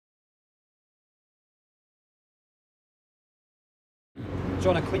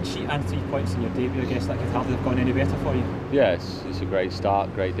John, a clean sheet and 3 points in your debut, I guess that could hardly have gone any better for you. Yeah, it's a great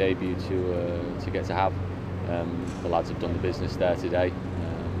start, great debut to get to have. The lads have done the business there today.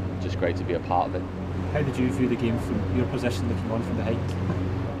 Just great to be a part of it. How did you view the game from your position looking on from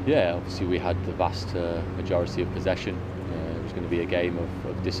behind? Yeah, obviously we had the vast majority of possession. It was going to be a game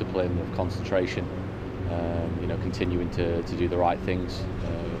of discipline, of concentration, continuing to do the right things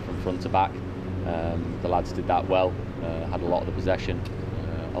from front to back. The lads did that well, had a lot of the possession,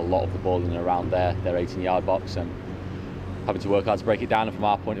 a lot of the ball in and around their 18-yard box, and having to work hard to break it down. And from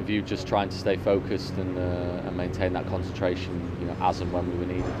our point of view, just trying to stay focused and maintain that concentration, as and when we were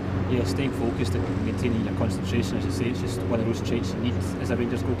needed. Yeah, staying focused and maintaining your concentration, as you say, it's just one of those traits you need as a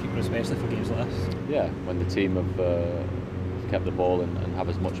Rangers goalkeeper, especially for games like this. Yeah, when the team have kept the ball and have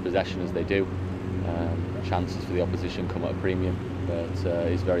as much possession as they do, chances for the opposition come at a premium. But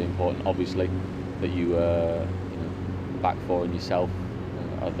it's very important, obviously, that you back four and yourself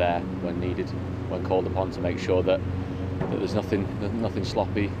are there when needed, when called upon, to make sure that there's nothing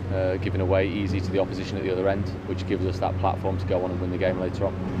sloppy given away easy to the opposition at the other end, which gives us that platform to go on and win the game later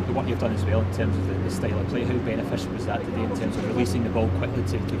on. The work you've done as well in terms of the style of play, how beneficial was that today in terms of releasing the ball quickly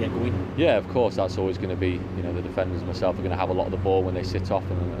to get going? Yeah, of course, that's always going to be, the defenders and myself are going to have a lot of the ball when they sit off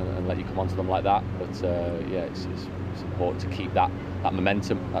and let you come onto them like that. But yeah, it's important to keep that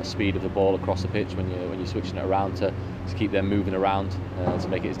momentum, that speed of the ball across the pitch when you're switching it around, to keep them moving around, to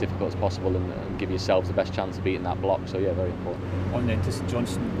make it as difficult as possible and give yourselves the best chance of beating that block. So yeah, very important. On then to St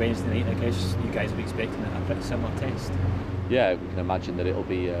Johnstone Wednesday night, I guess you guys will be expecting a pretty similar test. Yeah, we can imagine that it'll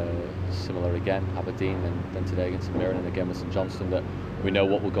be similar again, Aberdeen, and then today against Mirren, and again with St Johnstone, that we know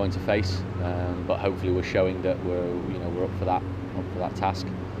what we're going to face, but hopefully we're showing that we're up for that task,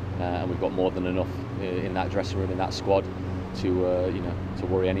 and we've got more than enough in that dressing room, in that squad, to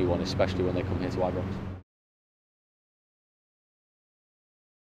worry anyone, especially when they come here to Ibrox.